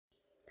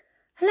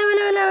Hello,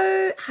 hello,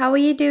 hello. How are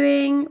you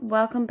doing?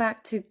 Welcome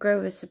back to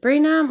Grow with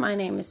Sabrina. My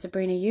name is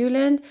Sabrina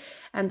Euland,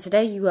 and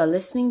today you are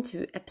listening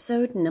to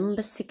episode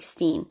number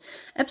 16.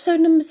 Episode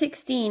number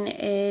 16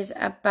 is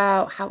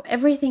about how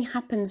everything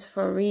happens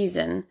for a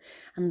reason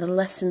and the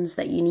lessons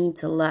that you need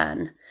to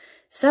learn.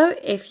 So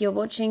if you're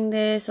watching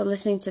this or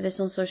listening to this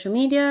on social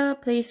media,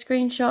 please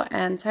screenshot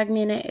and tag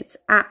me in it. It's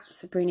at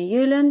Sabrina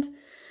Euland.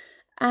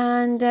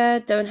 And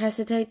don't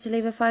hesitate to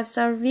leave a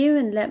 5-star review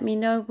and let me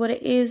know what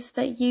it is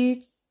that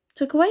you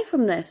took away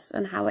from this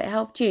and how it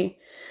helped you.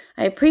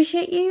 I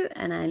appreciate you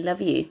and I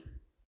love you.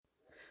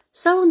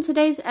 So on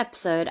today's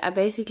episode, I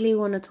basically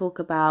want to talk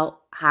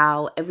about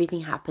how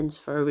everything happens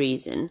for a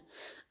reason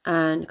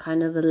and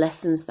kind of the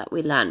lessons that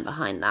we learn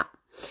behind that.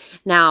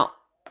 Now,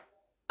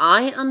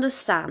 I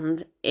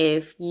understand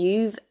if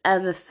you've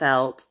ever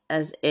felt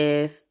as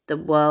if the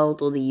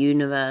world or the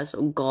universe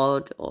or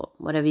God or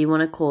whatever you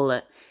want to call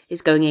it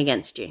is going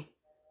against you.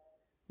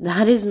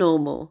 That is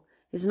normal.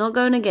 It's not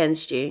going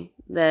against you.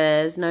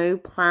 There's no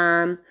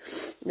plan.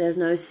 There's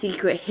no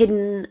secret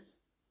hidden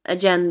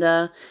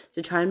agenda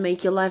to try and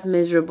make your life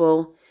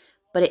miserable.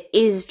 But it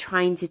is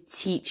trying to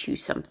teach you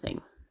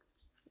something.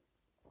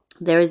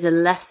 There is a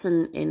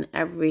lesson in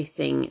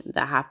everything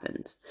that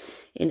happens.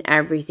 In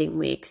everything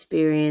we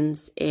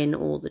experience. In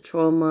all the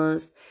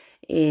traumas.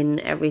 In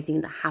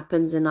everything that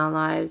happens in our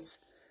lives.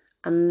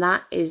 And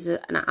that is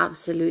an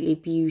absolutely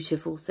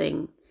beautiful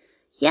thing.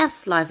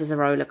 Yes, life is a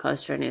roller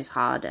coaster and it's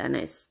hard and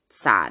it's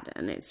sad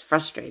and it's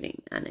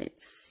frustrating and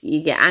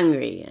you get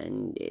angry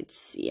and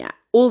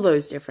all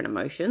those different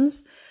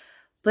emotions,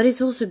 but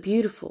it's also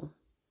beautiful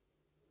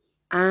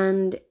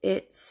and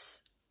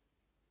it's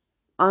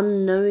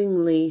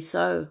unknowingly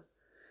so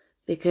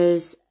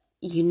because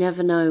you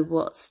never know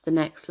what's the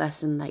next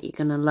lesson that you're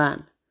going to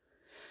learn.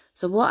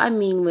 So what I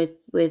mean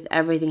with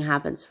everything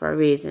happens for a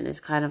reason is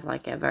kind of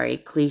like a very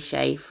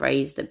cliche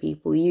phrase that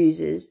people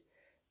use,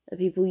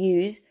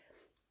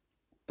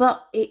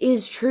 but it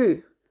is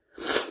true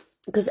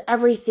because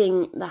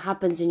everything that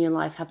happens in your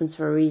life happens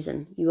for a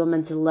reason. You are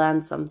meant to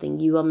learn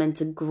something. You are meant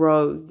to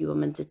grow. You are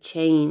meant to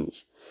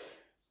change.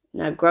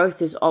 Now,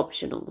 growth is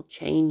optional.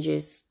 Change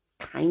is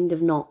kind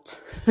of not.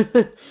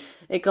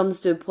 It comes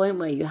to a point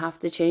where you have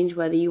to change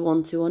whether you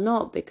want to or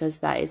not because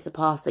that is the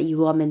path that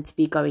you are meant to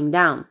be going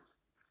down.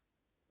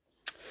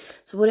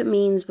 So what it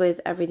means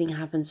with everything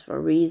happens for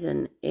a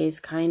reason is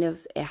kind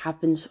of it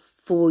happens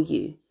for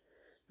you,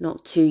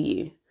 not to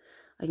you.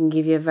 I can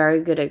give you a very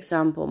good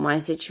example. My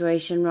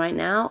situation right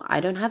now, I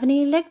don't have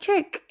any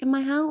electric in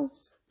my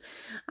house.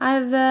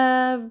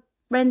 I've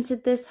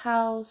rented this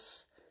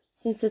house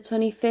since the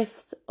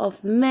 25th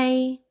of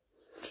May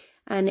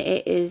and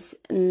it is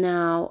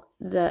now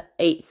the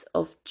 8th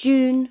of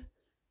June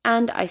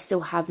and I still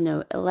have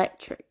no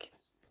electric.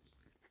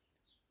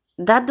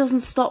 That doesn't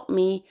stop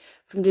me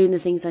from doing the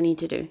things I need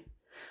to do.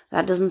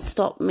 That doesn't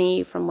stop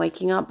me from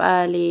waking up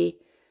early,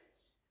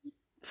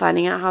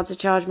 finding out how to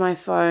charge my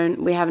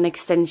phone. We have an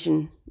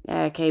extension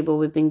cable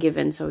we've been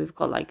given, so we've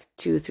got like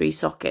 2 or 3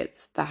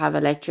 sockets that have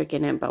electric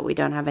in it, but we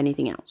don't have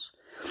anything else.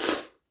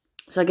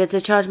 So I get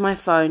to charge my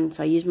phone,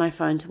 so I use my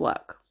phone to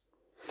work.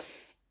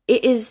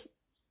 It is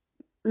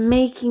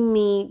making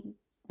me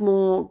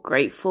more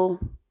grateful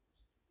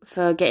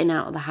for getting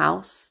out of the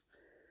house,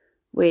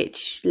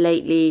 which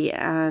lately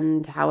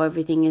and how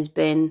everything has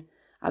been,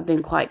 I've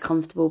been quite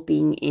comfortable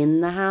being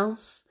in the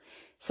house.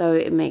 So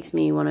it makes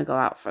me want to go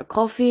out for a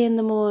coffee in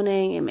the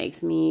morning. It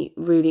makes me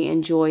really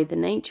enjoy the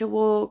nature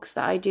walks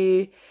that I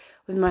do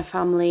with my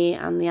family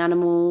and the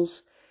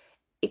animals.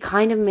 It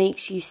kind of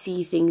makes you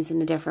see things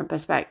in a different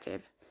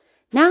perspective.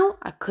 Now,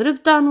 I could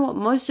have done what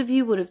most of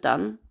you would have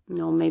done,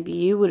 or maybe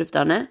you would have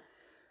done it.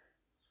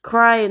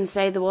 Cry and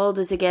say the world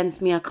is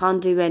against me, I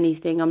can't do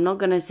anything, I'm not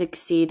going to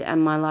succeed,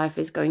 and my life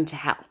is going to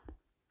hell.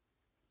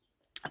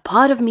 A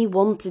part of me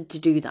wanted to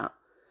do that.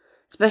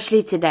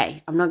 Especially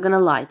today. I'm not going to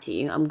lie to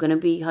you. I'm going to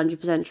be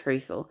 100%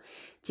 truthful.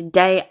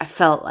 Today, I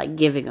felt like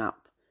giving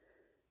up.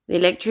 The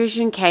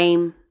electrician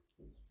came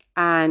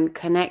and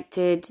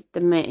connected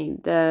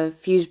the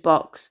fuse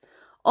box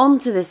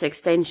onto this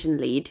extension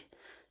lead.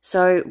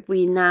 So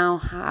we now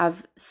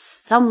have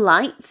some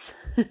lights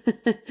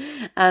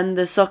and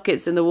the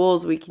sockets in the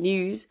walls we can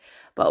use.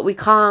 But we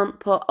can't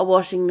put a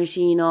washing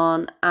machine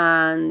on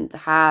and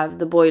have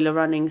the boiler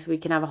running so we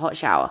can have a hot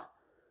shower.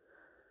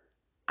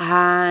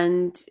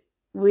 And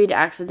we'd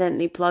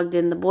accidentally plugged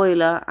in the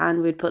boiler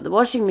and we'd put the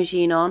washing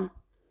machine on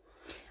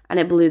and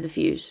it blew the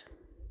fuse.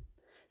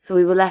 So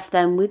we were left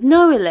then with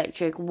no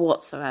electric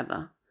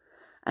whatsoever.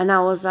 And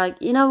I was like,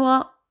 you know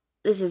what?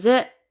 This is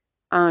it.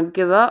 I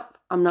give up.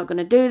 I'm not going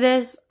to do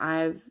this.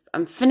 I'm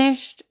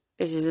finished.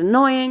 This is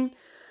annoying.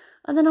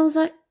 And then I was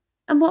like,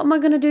 and what am I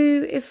going to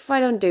do if I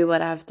don't do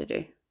what I have to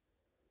do?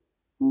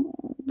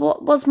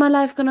 What's my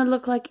life going to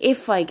look like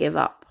if I give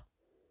up?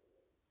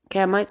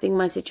 Okay, I might think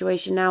my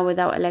situation now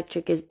without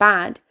electric is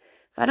bad.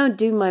 If I don't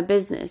do my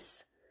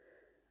business,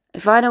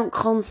 if I don't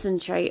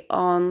concentrate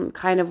on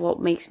kind of what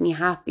makes me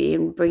happy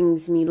and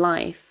brings me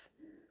life,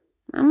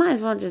 I might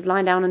as well just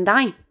lie down and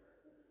die.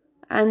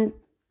 And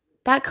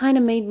that kind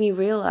of made me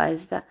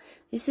realize that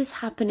this is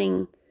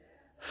happening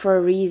for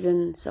a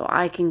reason, so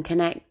I can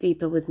connect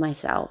deeper with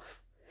myself.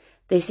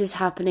 This is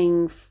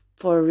happening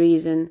for a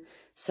reason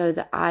so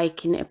that I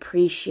can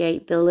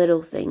appreciate the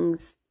little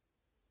things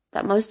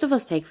that most of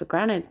us take for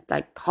granted,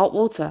 like hot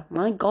water.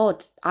 My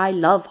God, I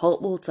love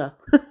hot water.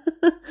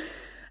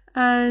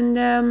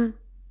 And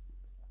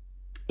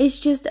it's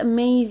just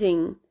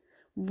amazing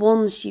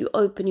once you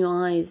open your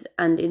eyes,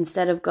 and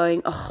instead of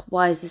going, oh,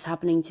 why is this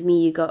happening to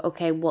me? You go,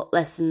 okay, what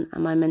lesson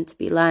am I meant to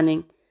be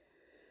learning?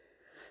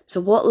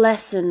 So what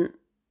lesson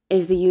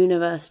is the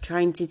universe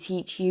trying to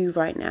teach you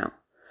right now?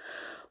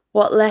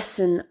 What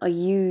lesson are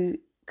you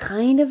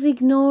kind of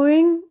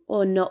ignoring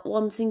or not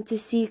wanting to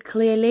see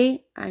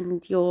clearly,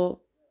 and you're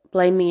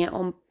blaming it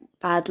on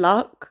bad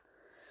luck?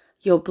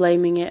 You're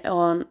blaming it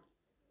on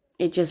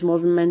it just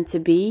wasn't meant to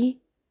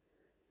be?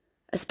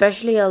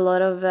 Especially a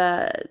lot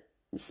of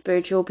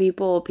spiritual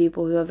people or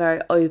people who are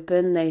very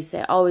open, they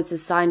say, oh, it's a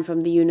sign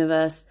from the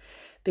universe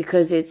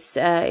because it's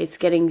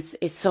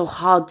so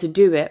hard to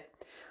do it.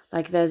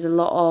 Like there's a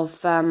lot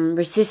of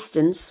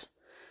resistance.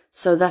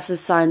 So that's a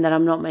sign that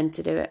I'm not meant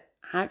to do it.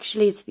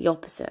 Actually, it's the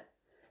opposite.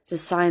 It's a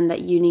sign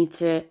that you need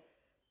to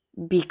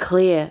be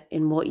clear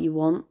in what you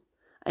want.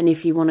 And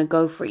if you want to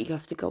go for it, you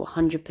have to go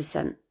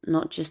 100%,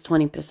 not just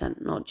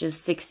 20%, not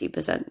just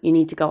 60%. You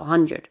need to go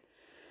 100%.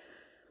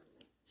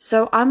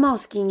 So I'm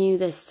asking you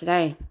this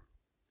today.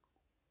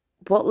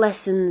 What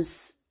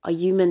lessons are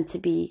you meant to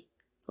be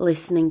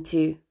listening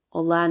to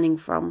or learning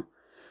from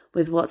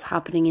with what's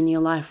happening in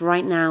your life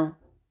right now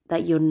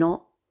that you're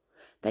not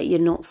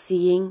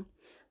seeing,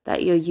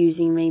 that you're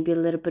using maybe a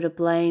little bit of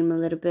blame, a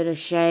little bit of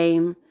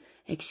shame,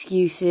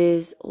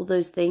 excuses, all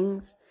those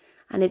things,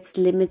 and it's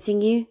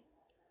limiting you,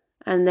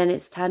 and then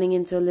it's turning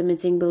into a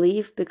limiting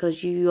belief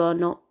because you are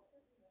not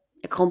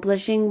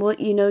accomplishing what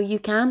you know you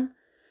can?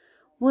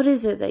 What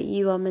is it that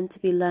you are meant to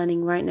be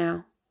learning right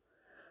now?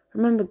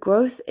 Remember,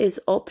 growth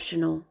is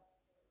optional,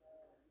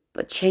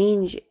 but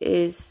change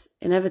is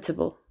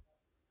inevitable.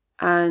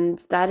 And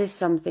that is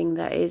something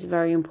that is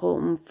very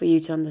important for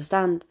you to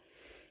understand,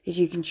 is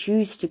you can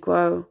choose to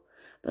grow,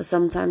 but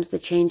sometimes the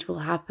change will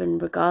happen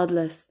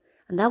regardless,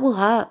 and that will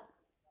hurt.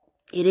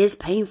 It is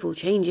painful.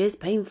 Change is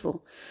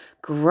painful.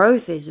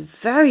 Growth is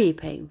very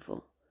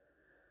painful,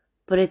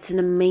 but it's an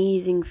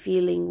amazing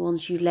feeling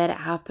once you let it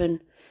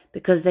happen,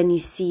 because then you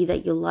see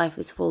that your life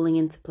is falling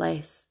into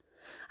place.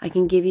 I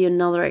can give you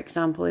another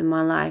example in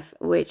my life,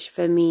 which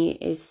for me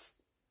is,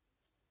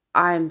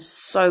 I'm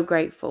so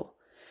grateful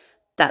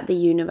that the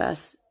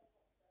universe,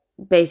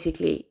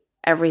 basically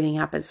everything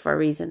happens for a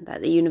reason,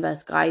 that the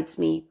universe guides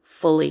me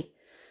fully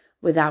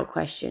without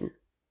question.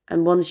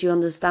 And once you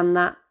understand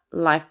that,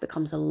 life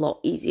becomes a lot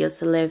easier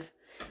to live,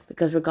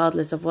 because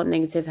regardless of what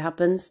negative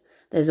happens,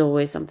 there's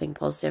always something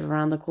positive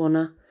around the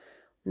corner.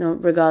 No,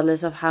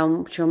 regardless of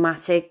how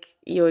traumatic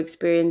your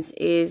experience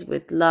is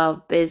with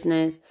love,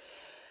 business,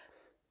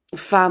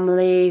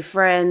 family,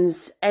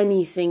 friends,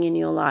 anything in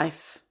your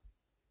life,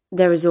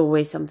 there is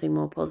always something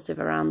more positive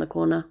around the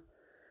corner.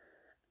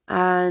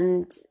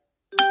 And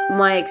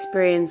my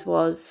experience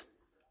was,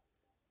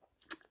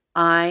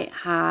 I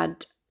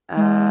had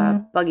a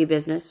buggy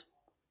business,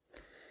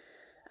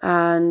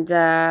 and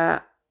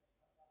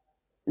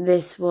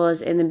this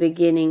was in the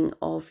beginning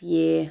of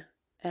year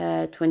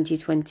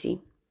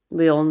 2020.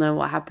 We all know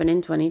what happened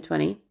in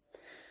 2020.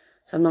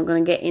 So I'm not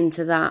going to get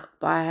into that,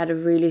 but I had a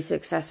really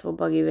successful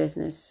buggy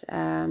business,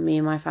 me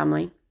and my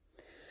family.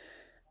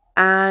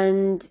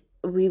 And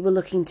we were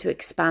looking to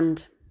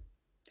expand,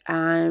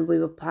 and we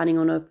were planning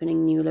on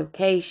opening new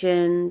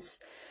locations.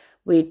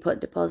 We'd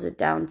put deposit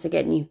down to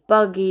get new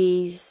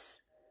buggies,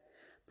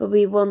 but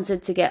we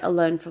wanted to get a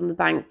loan from the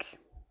bank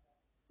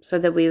so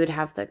that we would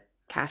have the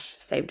cash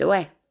saved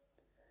away.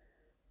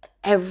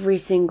 Every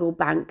single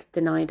bank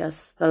denied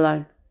us the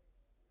loan.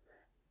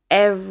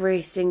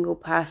 Every single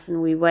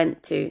person we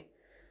went to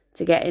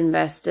get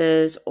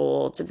investors,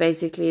 or to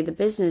basically, the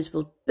business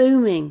was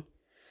booming,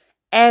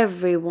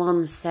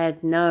 everyone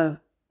said no.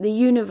 The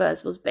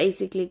universe was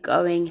basically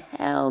going,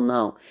 hell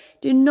no,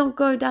 do not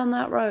go down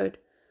that road.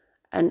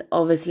 And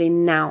obviously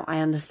now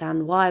I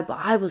understand why, but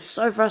I was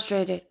so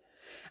frustrated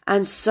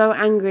and so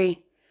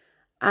angry,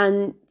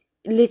 and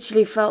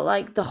literally felt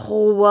like the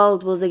whole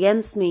world was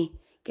against me.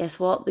 Guess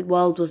what? The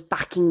world was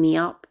backing me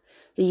up.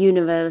 The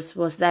universe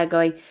was there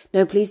going,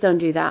 no, please don't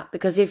do that,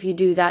 because if you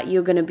do that,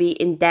 you're going to be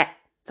in debt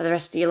for the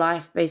rest of your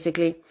life,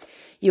 basically.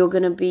 You're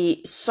going to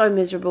be so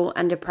miserable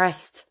and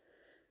depressed.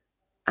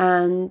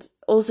 And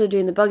also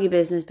doing the buggy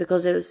business,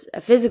 because it was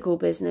a physical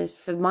business,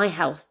 for my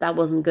health, that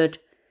wasn't good.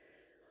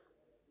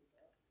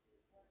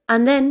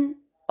 And then,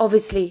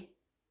 obviously,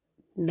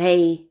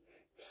 May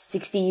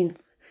 16th,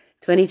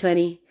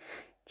 2020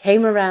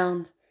 came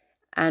around,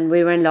 and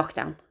we were in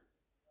lockdown.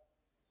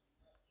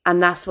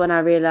 And that's when I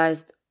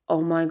realized,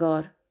 oh my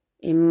God,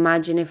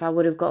 imagine if I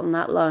would have gotten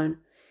that loan.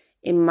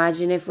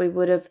 Imagine if we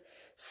would have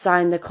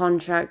signed the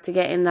contract to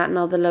get in that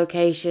another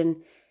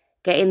location,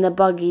 getting the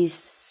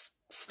buggies,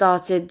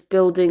 started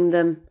building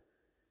them,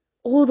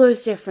 all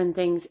those different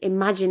things.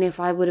 Imagine if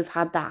I would have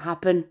had that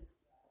happen.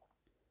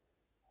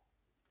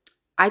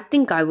 I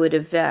think I would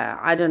have,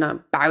 I don't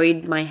know,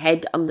 buried my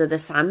head under the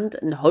sand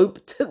and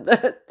hoped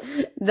that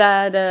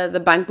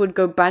the bank would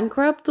go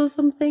bankrupt or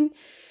something.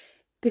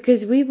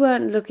 Because we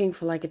weren't looking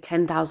for like a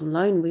 10,000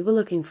 loan. We were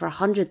looking for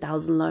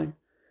 100,000 loan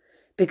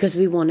because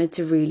we wanted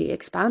to really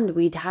expand.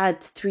 We'd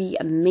had 3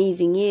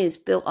 amazing years,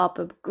 built up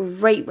a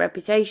great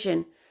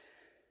reputation,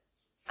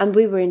 and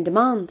we were in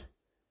demand.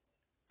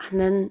 And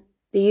then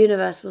the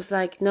universe was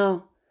like,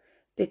 no,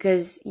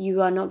 because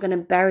you are not going to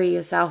bury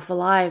yourself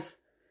alive.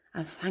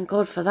 And thank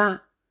God for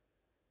that.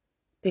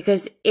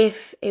 Because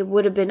if it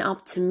would have been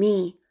up to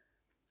me,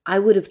 I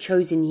would have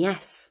chosen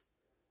yes.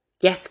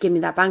 Yes, give me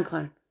that bank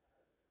loan.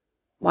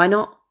 Why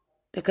not?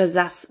 Because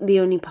that's the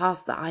only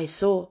path that I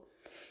saw.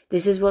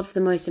 This is what's the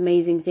most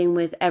amazing thing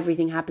with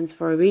everything happens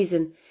for a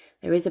reason.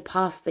 There is a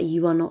path that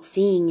you are not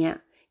seeing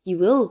yet. You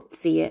will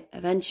see it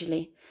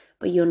eventually,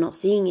 but you're not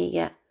seeing it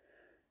yet.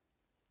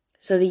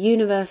 So the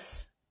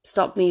universe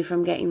stopped me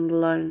from getting the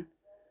loan.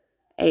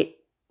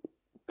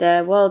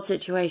 The world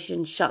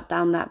situation shut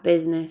down that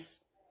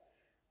business.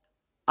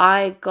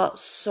 I got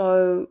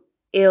so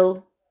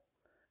ill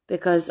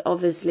because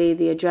obviously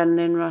the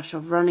adrenaline rush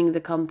of running the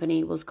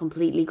company was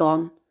completely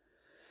gone.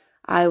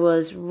 I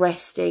was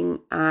resting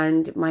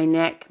and my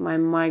neck, my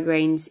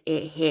migraines,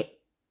 it hit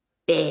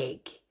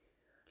big,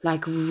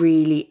 like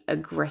really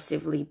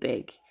aggressively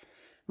big.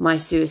 My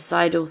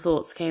suicidal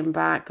thoughts came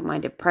back, my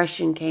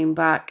depression came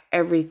back,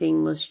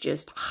 everything was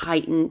just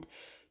heightened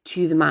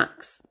to the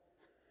max.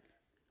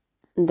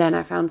 And then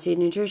I found Seed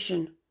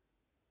Nutrition.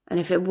 And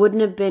if it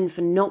wouldn't have been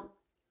for not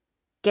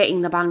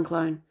getting the bank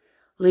loan,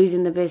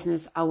 losing the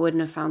business, I wouldn't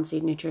have found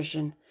Seed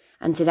Nutrition.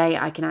 And today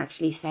I can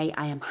actually say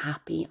I am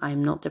happy. I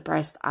am not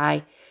depressed.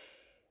 I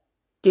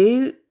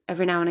do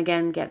every now and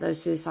again get those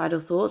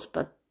suicidal thoughts,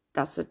 but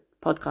that's a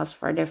podcast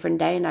for a different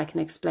day and I can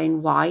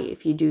explain why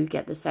if you do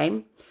get the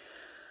same.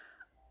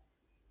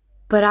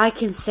 But I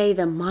can say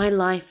that my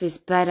life is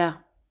better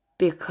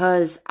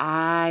because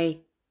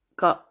I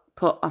got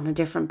put on a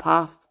different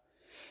path.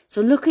 So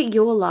look at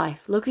your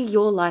life. Look at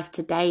your life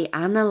today.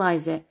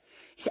 Analyze it.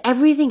 Is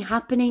everything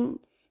happening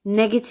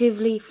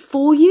negatively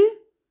for you?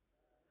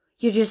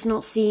 You're just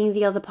not seeing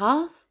the other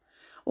path?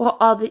 Or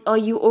are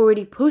you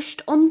already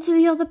pushed onto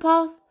the other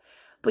path,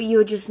 but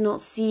you're just not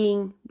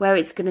seeing where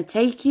it's going to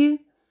take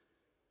you?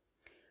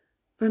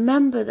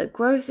 Remember that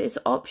growth is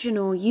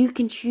optional. You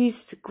can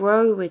choose to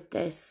grow with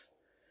this.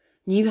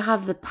 You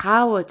have the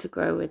power to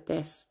grow with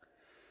this.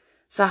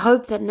 So I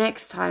hope that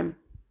next time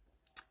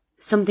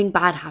something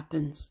bad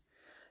happens,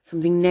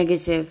 something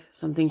negative,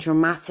 something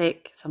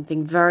traumatic,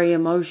 something very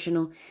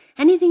emotional,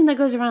 anything that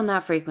goes around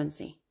that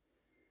frequency,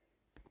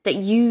 that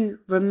you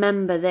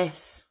remember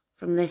this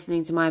from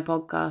listening to my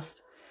podcast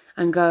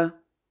and go,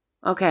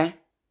 okay,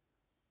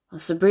 well,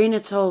 Sabrina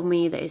told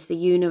me that it's the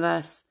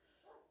universe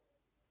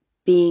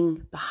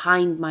being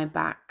behind my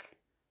back,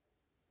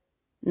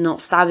 not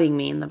stabbing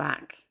me in the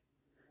back.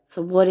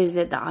 So what is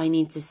it that I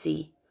need to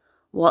see?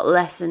 What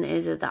lesson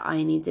is it that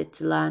I needed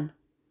to learn?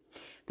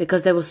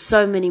 Because there were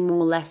so many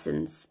more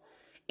lessons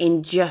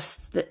in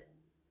just the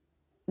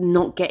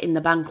not getting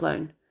the bank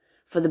loan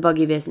for the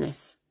buggy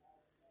business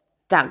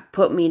that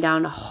put me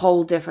down a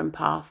whole different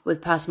path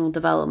with personal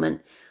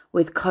development,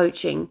 with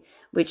coaching,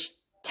 which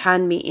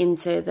turned me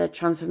into the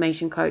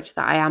transformation coach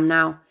that I am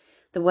now.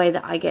 The way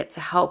that I get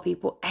to help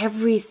people,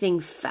 everything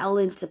fell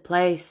into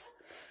place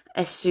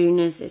as soon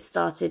as it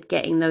started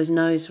getting those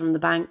no's from the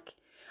bank.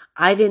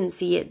 I didn't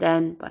see it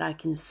then, but I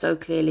can so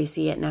clearly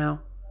see it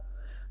now.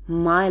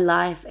 My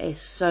life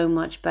is so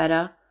much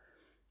better.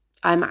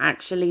 I'm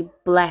actually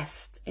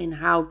blessed in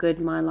how good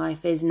my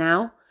life is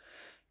now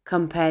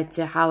compared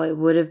to how it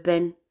would have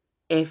been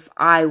if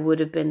I would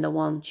have been the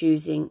one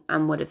choosing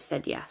and would have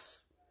said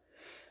yes.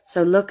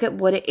 So look at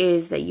what it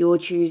is that you're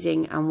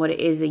choosing and what it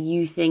is that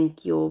you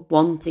think you're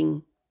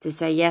wanting to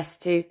say yes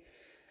to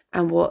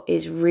and what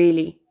is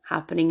really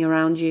happening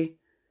around you.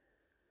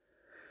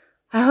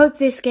 I hope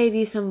this gave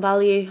you some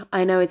value.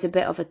 I know it's a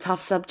bit of a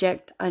tough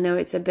subject. I know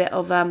it's a bit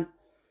of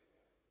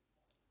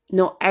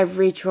not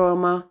every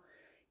trauma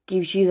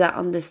gives you that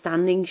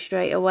understanding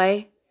straight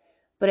away,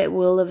 but it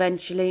will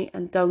eventually.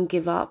 And don't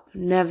give up.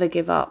 Never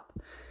give up.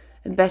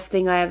 The best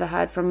thing I ever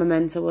heard from a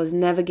mentor was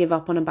never give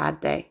up on a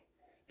bad day.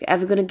 If you're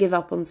ever going to give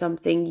up on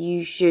something,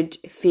 you should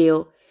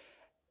feel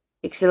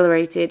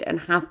exhilarated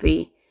and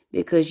happy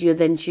because you're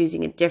then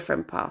choosing a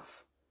different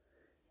path.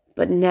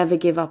 But never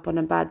give up on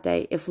a bad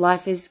day. If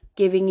life is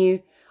giving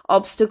you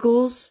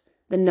obstacles,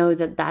 then know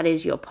that that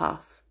is your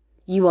path.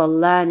 You are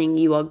learning,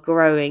 you are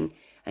growing,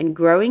 and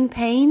growing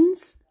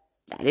pains,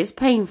 that is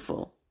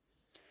painful.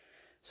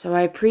 So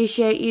I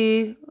appreciate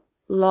you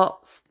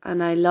lots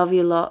and I love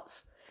you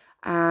lots,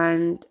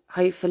 and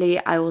hopefully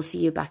I will see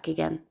you back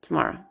again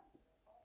tomorrow.